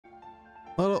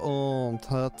Hallo und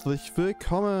herzlich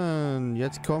willkommen.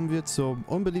 Jetzt kommen wir zum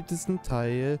unbeliebtesten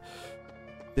Teil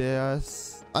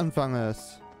des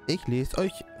Anfanges. Ich lese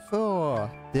euch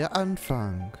vor. Der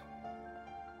Anfang.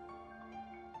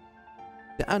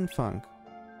 Der Anfang.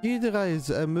 Jede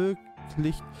Reise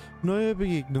ermöglicht neue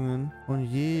Begegnungen und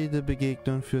jede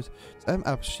Begegnung führt zu einem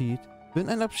Abschied. Wenn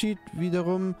ein Abschied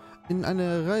wiederum in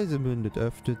eine Reise mündet,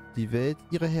 öffnet die Welt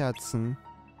ihre Herzen.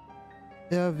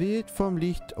 Er weht vom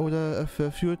Licht oder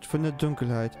verführt von der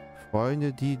Dunkelheit.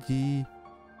 Freunde, die die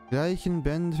gleichen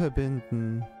Bände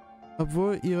verbinden.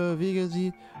 Obwohl ihre Wege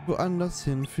sie woanders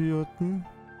hinführen.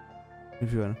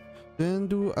 Wenn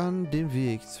du an dem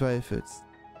Weg zweifelst,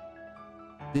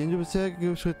 den du bisher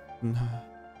beschritten hast.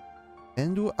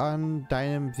 Wenn du an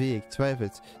deinem Weg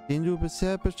zweifelst, den du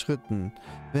bisher beschritten,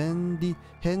 wenn die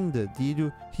Hände, die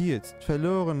du hieltst,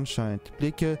 verloren scheint,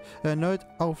 blicke erneut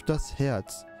auf das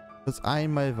Herz, das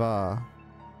einmal war,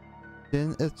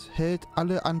 denn es hält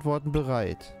alle Antworten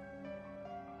bereit.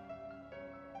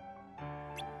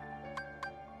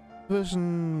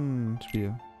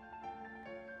 Zwischenspiel.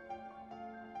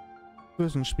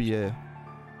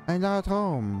 Ein langer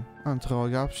Traum. Ein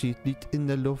trauriger Abschied liegt in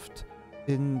der Luft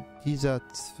in dieser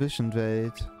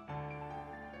Zwischenwelt.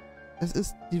 Es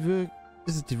ist die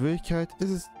Wirklichkeit, es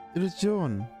ist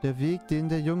Illusion. Der Weg, den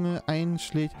der Junge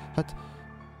einschlägt,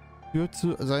 führt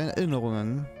zu seinen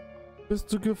Erinnerungen.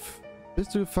 Bist du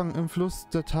gefangen im Fluss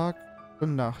der Tag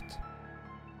und Nacht?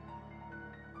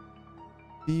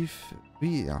 Nur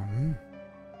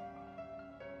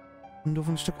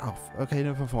ein Stück auf. Okay,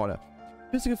 nur von vorne.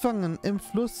 Bist du gefangen im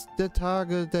Fluss der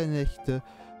Tage, der Nächte,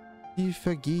 die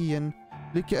vergehen?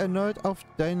 Blicke erneut auf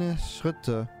deine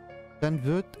Schritte. Dann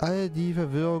wird all die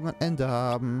Verwirrung ein Ende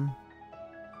haben.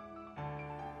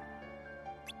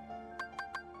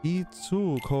 Die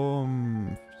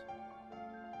Zukunft.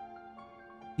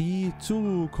 Die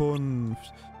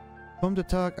Zukunft. Kommt der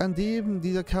Tag, an dem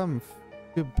dieser Kampf,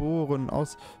 geboren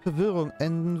aus Verwirrung,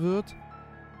 enden wird?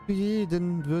 Für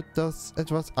jeden wird das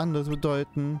etwas anderes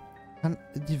bedeuten. Kann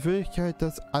die Wirklichkeit,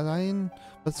 dass allein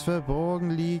was verborgen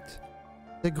liegt?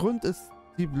 Der Grund ist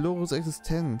die bloße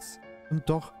Existenz. Und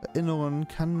doch Erinnerungen,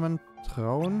 kann man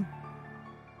trauen?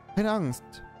 Keine Angst.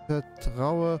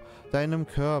 Vertraue deinem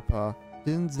Körper,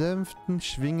 den sanften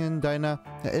Schwingen deiner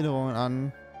Erinnerungen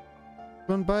an.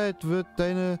 Schon bald wird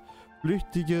deine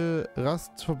flüchtige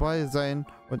Rast vorbei sein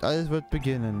und alles wird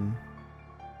beginnen.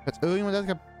 Falls irgendjemand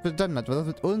das verstanden hat, was das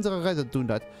mit unserer Reise zu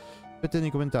tun hat, bitte in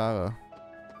die Kommentare.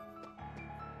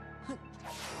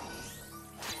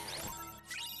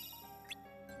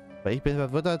 Weil ich bin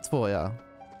verwirrter als vorher.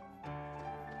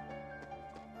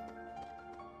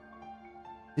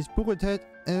 Dieses Buch enthält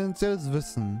essentielles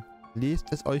Wissen.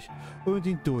 Lest es euch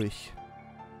unbedingt durch.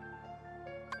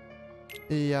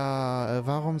 Ja,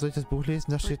 warum soll ich das Buch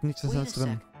lesen? Da steht nichts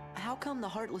drin. How come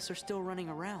the Heartless are still running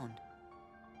around?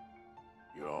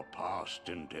 Your past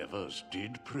endeavors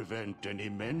did prevent an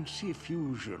immense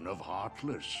effusion of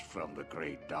Heartless from the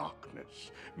Great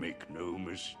Darkness. Make no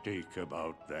mistake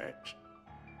about that.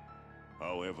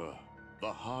 However,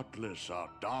 the Heartless are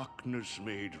darkness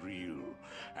made real,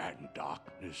 and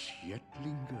darkness yet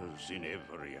lingers in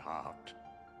every heart.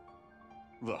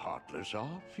 The Heartless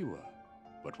are fewer,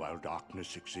 but while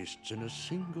darkness exists in a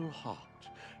single heart,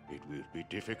 it will be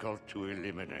difficult to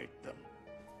eliminate them.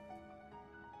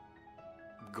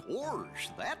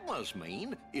 Gorge, that must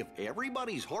mean if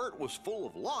everybody's heart was full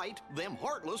of light, them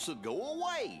Heartless would go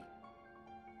away.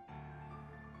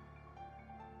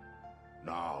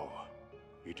 Now,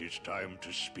 it is time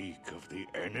to speak of the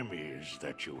enemies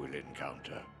that you will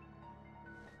encounter.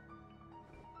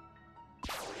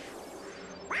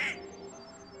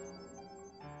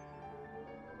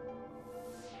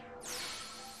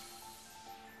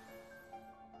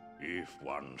 If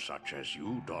one such as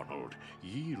you, Donald,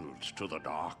 yields to the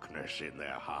darkness in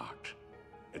their heart,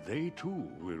 they too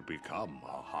will become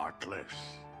a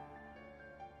Heartless.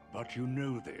 But you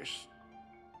know this.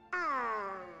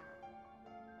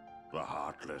 The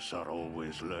Heartless are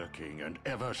always lurking and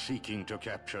ever seeking to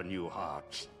capture new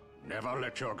hearts. Never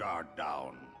let your guard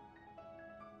down.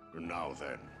 Now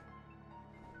then.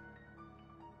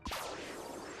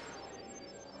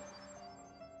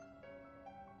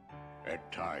 At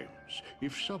times,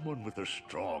 if someone with a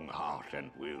strong heart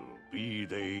and will, be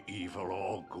they evil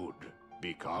or good,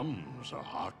 becomes a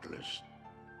Heartless,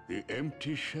 the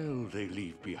empty shell they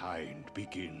leave behind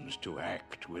begins to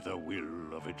act with a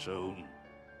will of its own.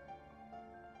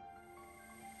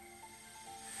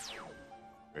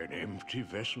 An empty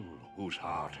vessel whose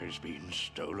heart has been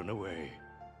stolen away.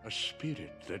 A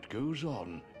spirit that goes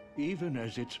on even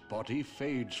as its body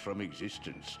fades from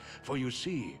existence. For you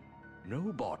see,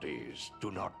 Nobodies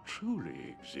do not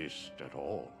truly exist at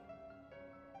all.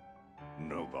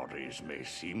 Nobodies may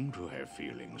seem to have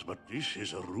feelings, but this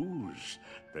is a ruse.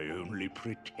 They only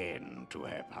pretend to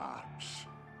have hearts.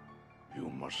 You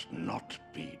must not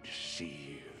be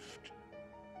deceived.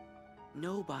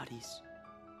 Nobodies.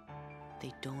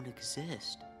 They don't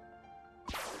exist.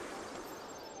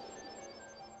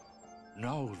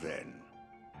 Now then,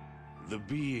 the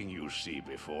being you see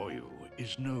before you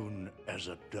is known as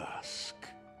a dusk.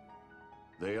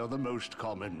 They are the most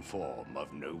common form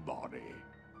of nobody.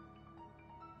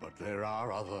 But there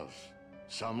are others,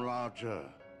 some larger,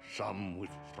 some with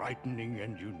frightening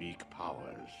and unique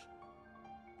powers.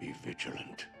 Be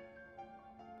vigilant.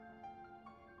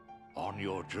 On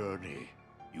your journey,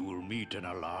 you will meet an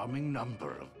alarming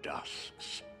number of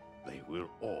dusks. They will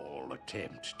all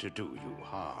attempt to do you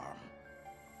harm.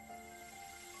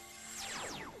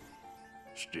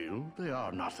 Still, they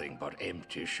are nothing but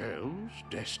empty shells,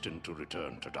 destined to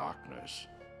return to darkness.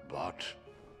 But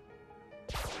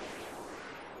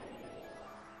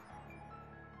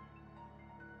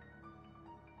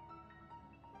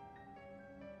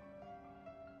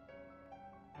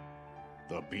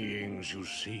the beings you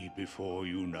see before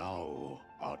you now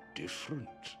are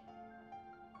different.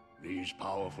 These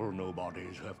powerful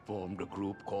nobodies have formed a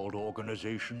group called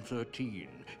Organization 13.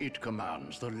 It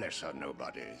commands the lesser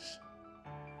nobodies.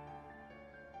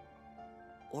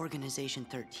 Organization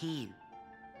 13.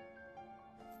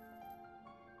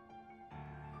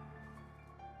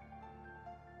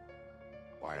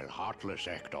 While Heartless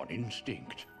act on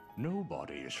instinct,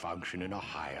 nobodies function in a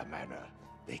higher manner.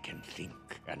 They can think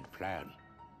and plan,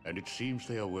 and it seems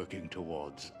they are working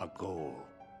towards a goal.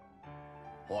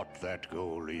 What that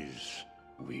goal is,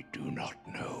 we do not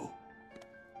know.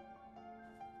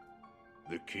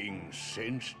 The king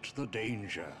sensed the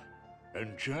danger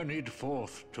and journeyed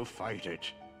forth to fight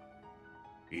it.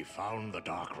 He found the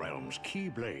Dark Realm's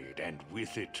Keyblade and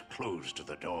with it closed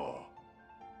the door.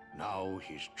 Now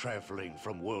he's traveling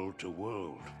from world to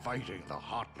world, fighting the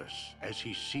Heartless as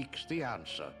he seeks the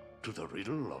answer to the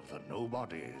riddle of the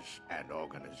Nobodies and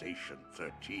Organization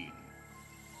 13.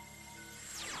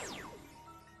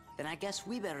 Then I guess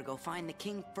we better go find the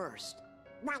king first.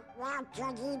 But where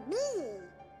could he be?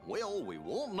 Well, we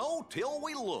won't know till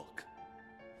we look.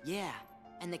 Yeah,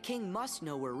 and the king must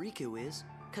know where Riku is,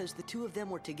 because the two of them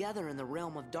were together in the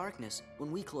realm of darkness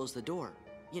when we closed the door.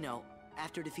 You know,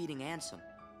 after defeating Ansem.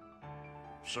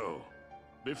 So,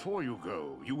 before you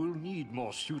go, you will need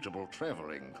more suitable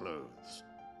traveling clothes.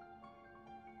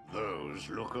 Those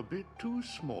look a bit too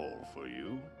small for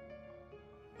you.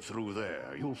 Through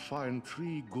there, you'll find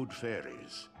 3 good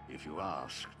fairies. If you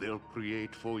ask, they'll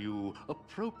create for you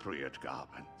appropriate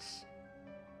garments.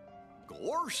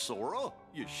 Gosh, Sora,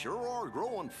 you sure are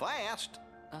growing fast.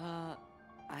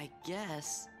 I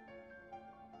guess.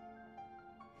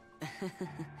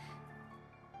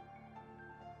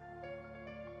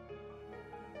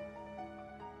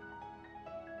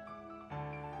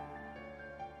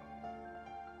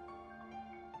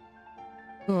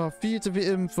 Oh, viel zu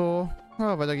viel Info.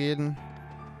 Weiter gehen.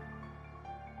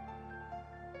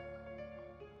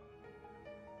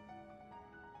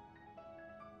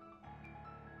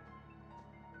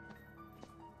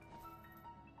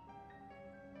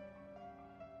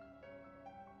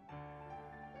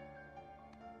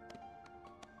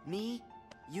 Me,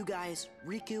 you guys,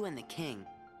 Riku, and the king.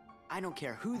 I don't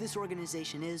care who this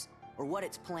organization is or what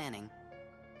it's planning.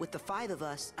 With the 5 of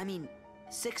us, I mean,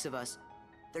 6 of us,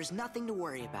 there's nothing to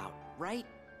worry about, right?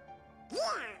 Yeah.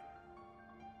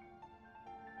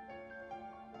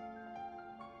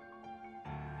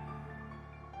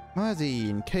 Mal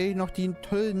sehen. Kennt noch die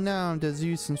tollen Namen der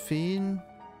süßen Feen?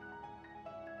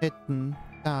 Hätten,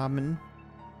 Damen.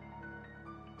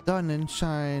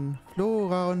 Sonnenschein,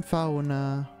 Flora und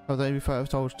Fauna. Also irgendwie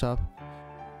vertauscht habe.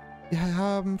 Wir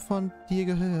haben von dir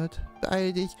gehört.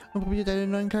 Beeil dich und probier deine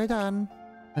neuen Kleider an.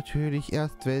 Natürlich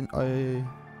erst, wenn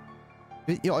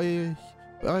ihr euch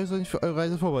also für eure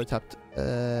Reise vorbereitet habt.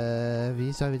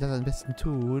 Wie sollen wir das am besten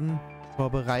tun?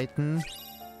 Vorbereiten.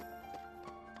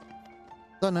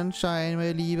 Sonnenschein,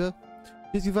 meine Liebe.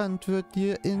 Dieses Gewand wird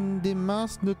dir in dem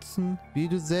Maß nützen, wie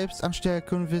du selbst an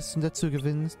Stärke und Wissen dazu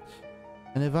gewinnst.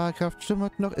 Deine Wahrkraft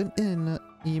schlummert noch im Inneren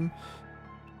ihm.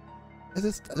 Es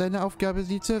ist deine Aufgabe,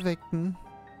 sie zu erwecken.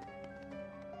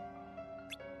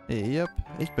 Yep,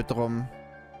 ich bin drum.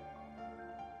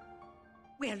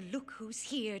 Well, look who's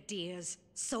here, dears.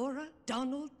 Sora,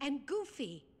 Donald, and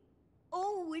Goofy.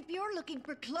 Oh, if you're looking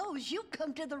for clothes, you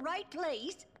come to the right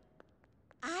place.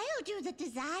 I'll do the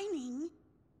designing.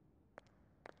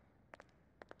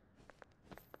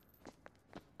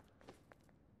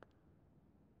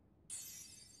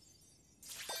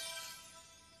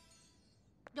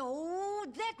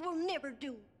 that will never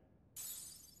do.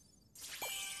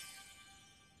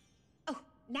 Oh,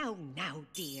 now,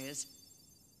 dears.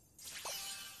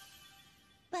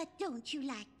 But don't you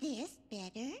like this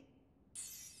better?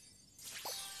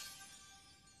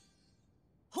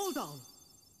 Hold on.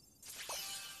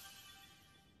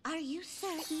 Are you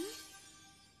certain?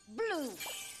 Blue.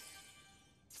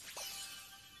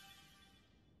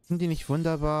 Sind die nicht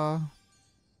wunderbar?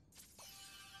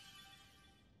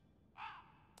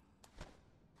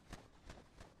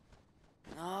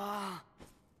 Ah,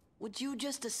 would you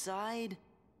just decide?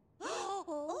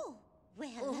 Oh,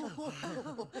 well.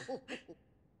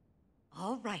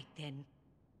 All right, then.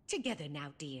 Together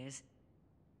now, dears.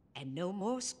 And no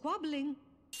more squabbling.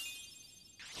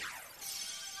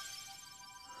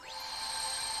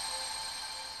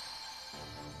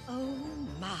 Oh,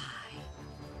 my.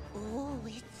 Oh,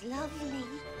 it's lovely.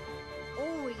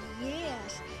 Oh,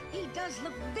 yes. He does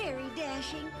look very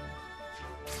dashing.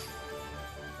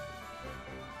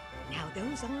 Now,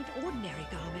 those aren't ordinary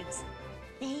garments.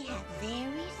 They have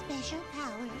very special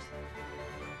powers.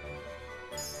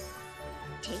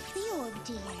 Take the orb,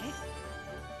 dear.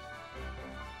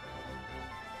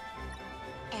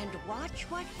 And watch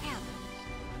what happens.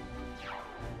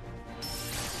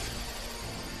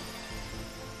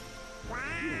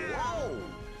 Whoa!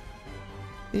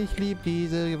 Ich liebe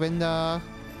diese Gewänder.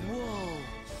 Whoa.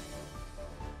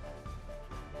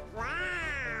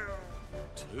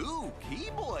 Two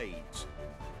keyblades.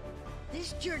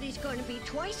 This journey's going to be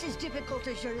twice as difficult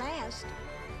as your last.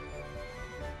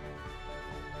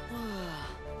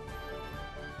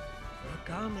 Your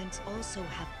garments also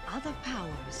have other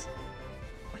powers.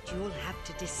 But you'll have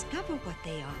to discover what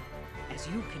they are as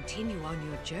you continue on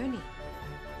your journey.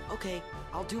 Okay,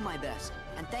 I'll do my best.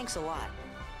 And thanks a lot.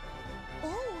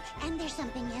 Oh, and there's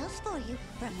something else for you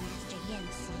from Master Yen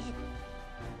Sid.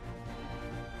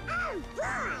 Oh,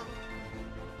 boy!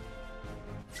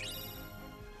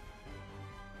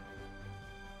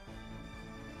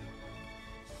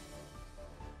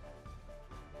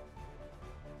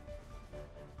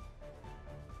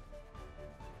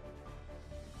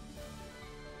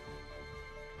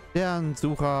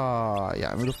 Sternsucher.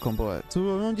 Ja, im Luftkombo.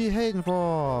 Und die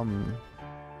Heldenform.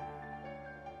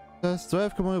 Das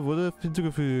 12-Kommando wurde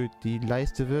hinzugefügt. Die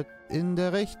Leiste wird in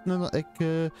der rechten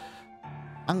Ecke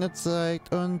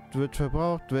angezeigt und wird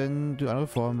verbraucht, wenn du andere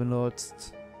Formen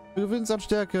benutzt. Du gewinnst an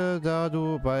Stärke, da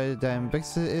du bei deinem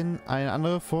Wechsel in eine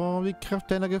andere Form die Kraft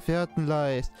deiner Gefährten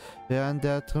leist. Während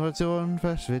der Transformation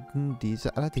verschwinden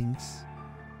diese allerdings.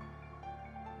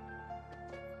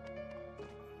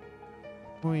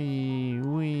 Ui,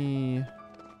 ui.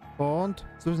 Und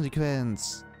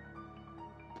Zwischensequenz.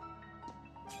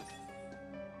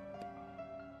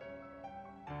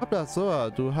 Hoppla,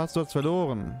 Sora, du hast dort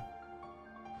verloren.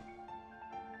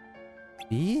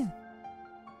 Wie?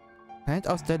 Scheint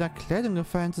aus deiner Kleidung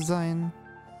gefallen zu sein.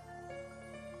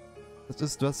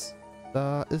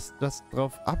 Da ist was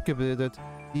drauf abgebildet.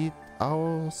 Sieht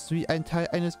aus wie ein Teil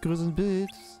eines größeren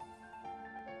Bilds.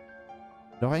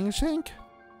 Noch ein Geschenk?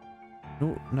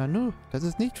 Nu, das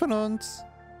ist nicht von uns.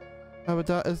 Aber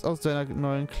da es aus deiner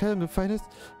neuen Kleidung gefallen ist,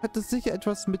 hat es sicher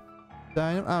etwas mit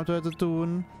deinem Abenteuer zu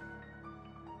tun.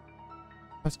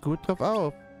 Pass gut drauf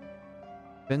auf.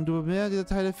 Wenn du mehr dieser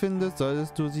Teile findest,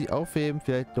 solltest du sie aufheben.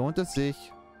 Vielleicht lohnt es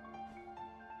sich.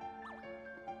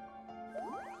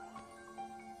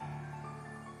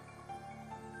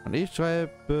 Und ich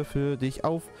schreibe für dich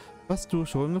auf, was du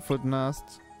schon gefunden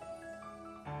hast.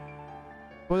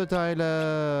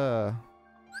 Teile.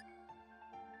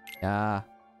 Ja.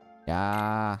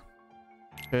 Ja.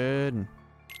 Schön.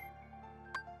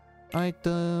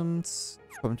 Items.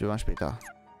 Kommt immer später.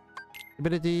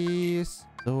 Abilities.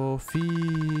 So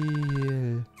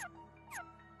viel.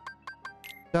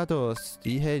 Status.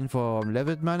 Die Heldenform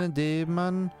levelt man, indem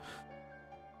man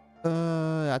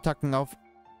Attacken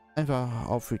einfach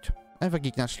auffügt. Einfach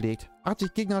Gegner schlägt.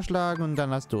 80 Gegner schlagen und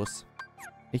dann hast du es.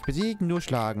 Nicht besiegen, nur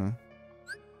schlagen.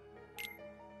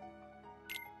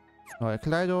 Neue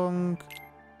Kleidung.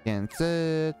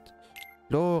 GNZ.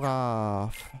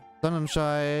 Sora.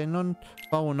 Sonnenschein und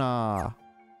Fauna.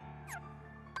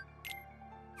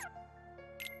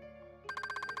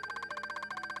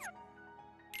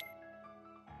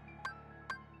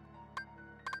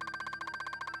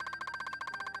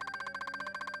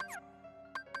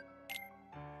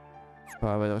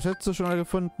 Weitere Schätze schon alle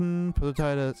gefunden.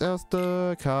 Puzzleteile das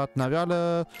erste. Karten haben wir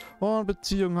alle. Und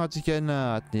Beziehung hat sich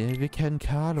geändert. Nee, wir kennen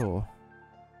Carlo.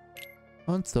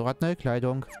 Und Sora hat neue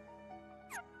Kleidung.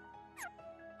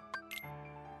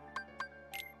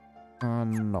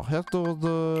 Und noch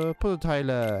Herzdose.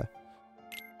 Puzzleteile.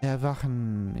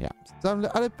 Erwachen. Ja.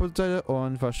 Sammle alle Puzzleteile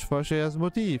und verstehe das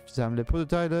Motiv. Sammle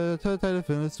Puzzleteile. Teile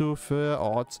findest du für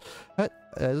Ort. Halt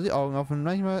also die Augen offen.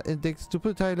 Manchmal entdeckst du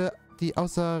Puzzleteile, die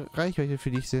außer Reichweite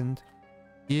für dich sind.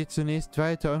 Geh zunächst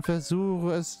weiter und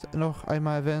versuche es noch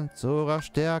einmal, wenn Sora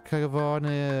stärker geworden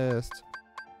ist.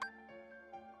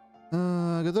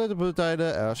 Gesammelte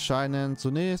Puzzleteile erscheinen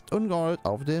zunächst ungerollt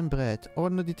auf dem Brett.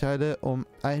 Ordne die Teile, um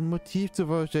ein Motiv zu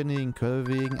vervollständigen.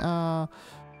 Wegen A.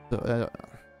 So,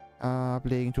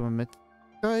 ablegen tun wir mit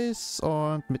Kreis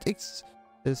und mit X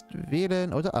ist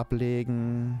wählen oder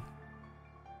ablegen.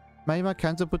 Manchmal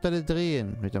kannst du Puzzleteile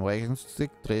drehen. Mit dem rechten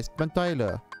Stick drehst man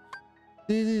Teile.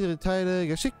 Diese Teile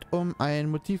geschickt, um ein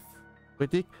Motiv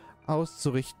richtig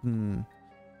auszurichten.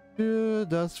 Für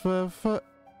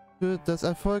das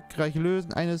erfolgreiche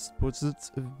Lösen eines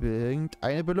Puzzles bringt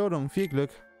eine Belohnung. Viel Glück!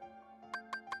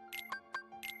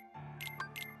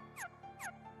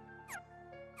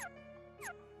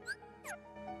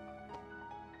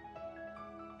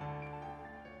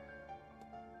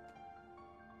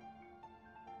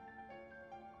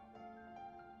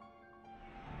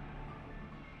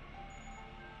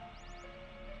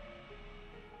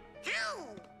 Hey,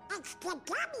 it's the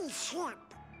gummy ship.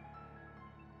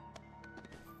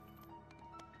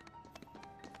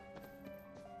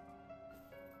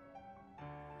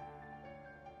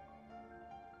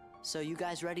 So you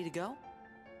guys ready to go?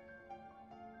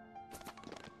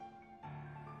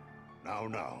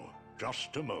 Now,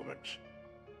 just a moment.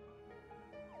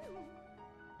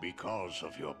 Because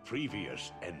of your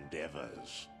previous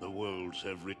endeavors, the worlds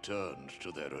have returned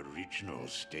to their original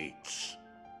states.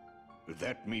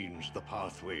 That means the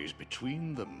pathways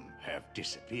between them have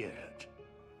disappeared.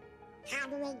 How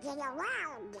do we get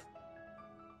around?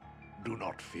 Do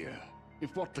not fear.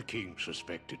 If what the king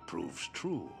suspected proves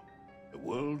true, the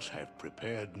worlds have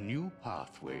prepared new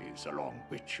pathways along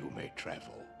which you may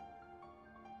travel.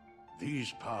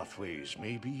 These pathways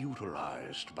may be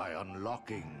utilized by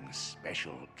unlocking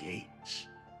special gates.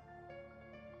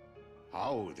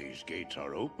 How these gates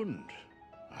are opened,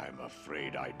 I'm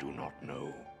afraid I do not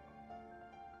know.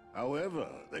 However,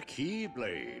 the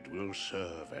Keyblade will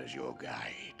serve as your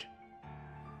guide.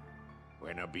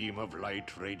 When a beam of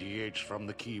light radiates from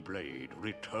the Keyblade,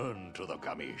 return to the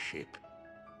gummy ship.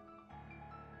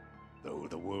 Though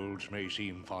the worlds may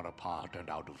seem far apart and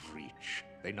out of reach,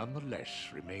 they nonetheless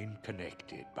remain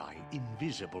connected by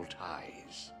invisible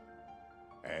ties,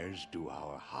 as do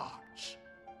our hearts.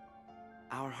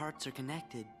 Our hearts are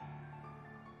connected.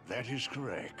 That is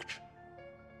correct.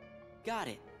 Got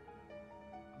it.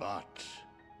 But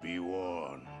be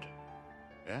warned,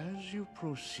 as you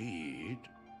proceed,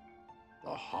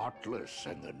 the heartless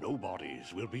and the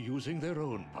nobodies will be using their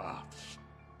own paths.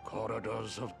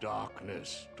 Corridors of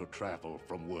darkness to travel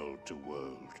from world to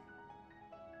world.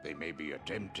 They may be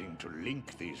attempting to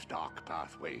link these dark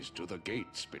pathways to the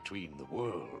gates between the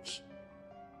worlds.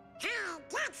 Hey,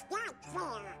 that's not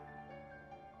fair.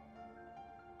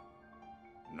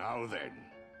 Now then,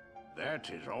 that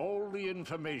is all the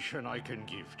information I can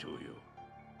give to you.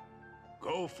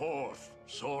 Go forth,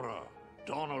 Sora,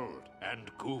 Donald,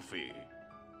 and Goofy.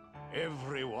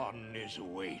 Everyone is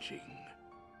waiting.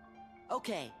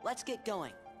 Okay, let's get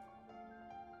going.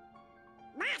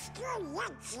 Master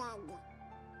Jensen.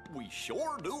 We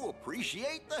sure do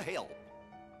appreciate the help.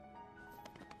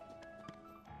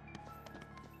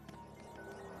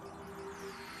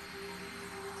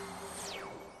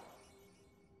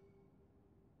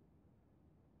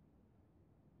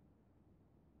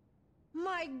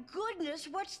 My goodness,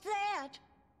 what's that?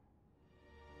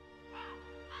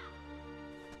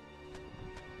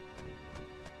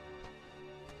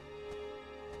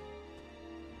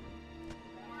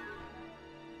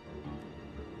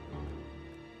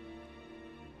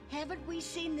 Haven't we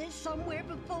seen this somewhere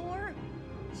before?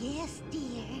 Yes,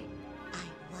 dear.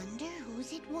 I wonder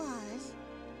whose it was.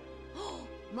 Oh,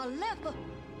 Malefa!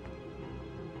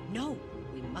 No,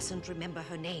 we mustn't remember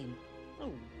her name.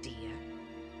 Oh, dear.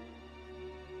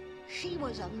 She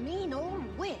was a mean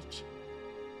old witch.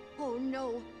 Oh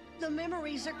no, the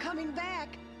memories are coming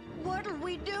back. What'll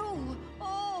we do?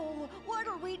 Oh,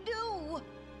 what'll we do?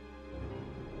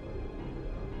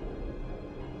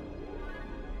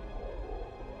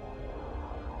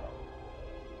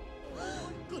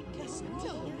 Goodness,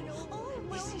 Oh,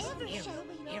 whatever Harry, shall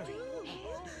we Harry. do?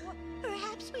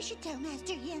 Perhaps we should tell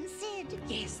Master Jensen.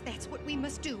 Yes, that's what we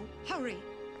must do. Hurry.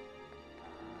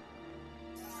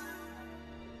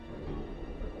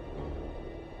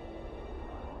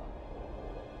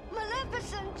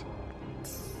 Maleficent!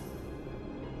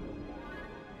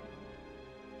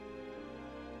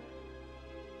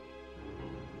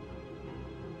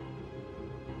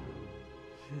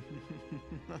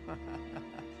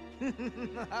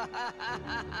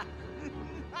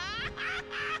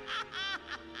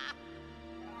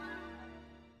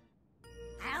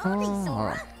 Howdy,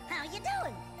 Sora. How you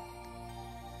doing?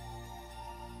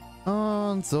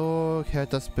 Und so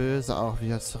kehrt das Böse auch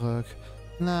wieder zurück.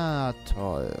 Na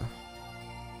toll.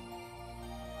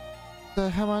 Da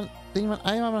kann man, denkt man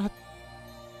einmal, man hat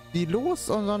die los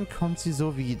und dann kommt sie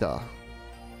so wieder.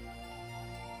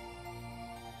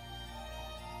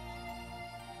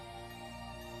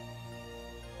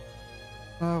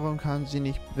 Warum kann sie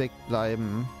nicht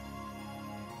wegbleiben?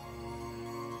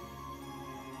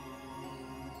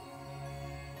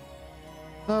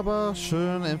 Aber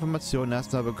schöne Informationen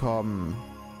erstmal bekommen.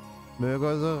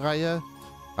 Möge unsere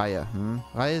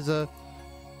Reise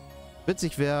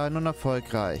witzig werden und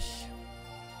erfolgreich.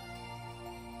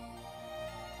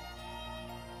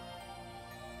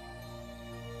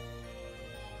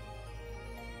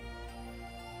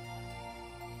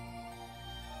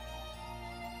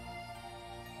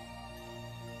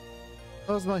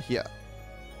 Was mal hier?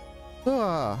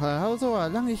 Sora, hallo Sora,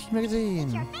 lange nicht mehr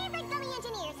gesehen. Your favorite gummy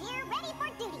engineers here, ready for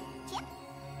duty. Chip.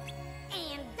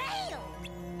 And Dale.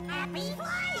 Happy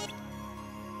flight.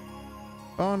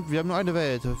 Und wir haben nur eine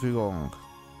Welt zur Verfügung.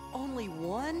 Only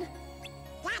one?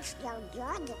 That's no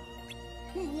good.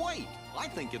 Wait, I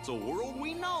think it's a world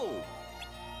we know.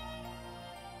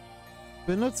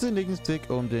 Benutze den linken Stick,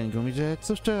 um den Gummijet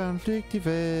zu steuern. Fliegt die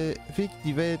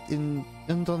Welt in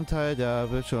unseren Teil der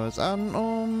Bildschirms an,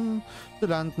 um zu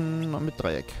landen mit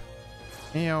Dreieck.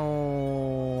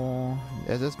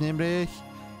 Es ist nämlich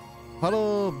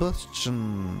Hallo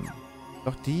Bürstchen.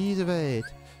 Doch diese Welt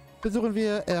besuchen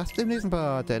wir erst im nächsten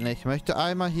Part, denn ich möchte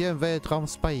einmal hier im Weltraum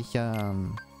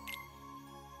speichern.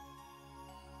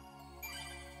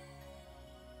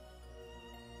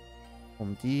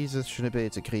 Um dieses schöne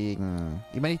Bild zu kriegen.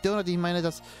 Ich meine nicht Donut, ich meine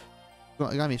das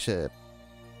Gummischiff.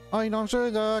 Euch noch einen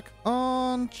schönen Tag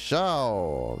und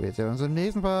ciao. Wir sehen uns im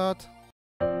nächsten Part.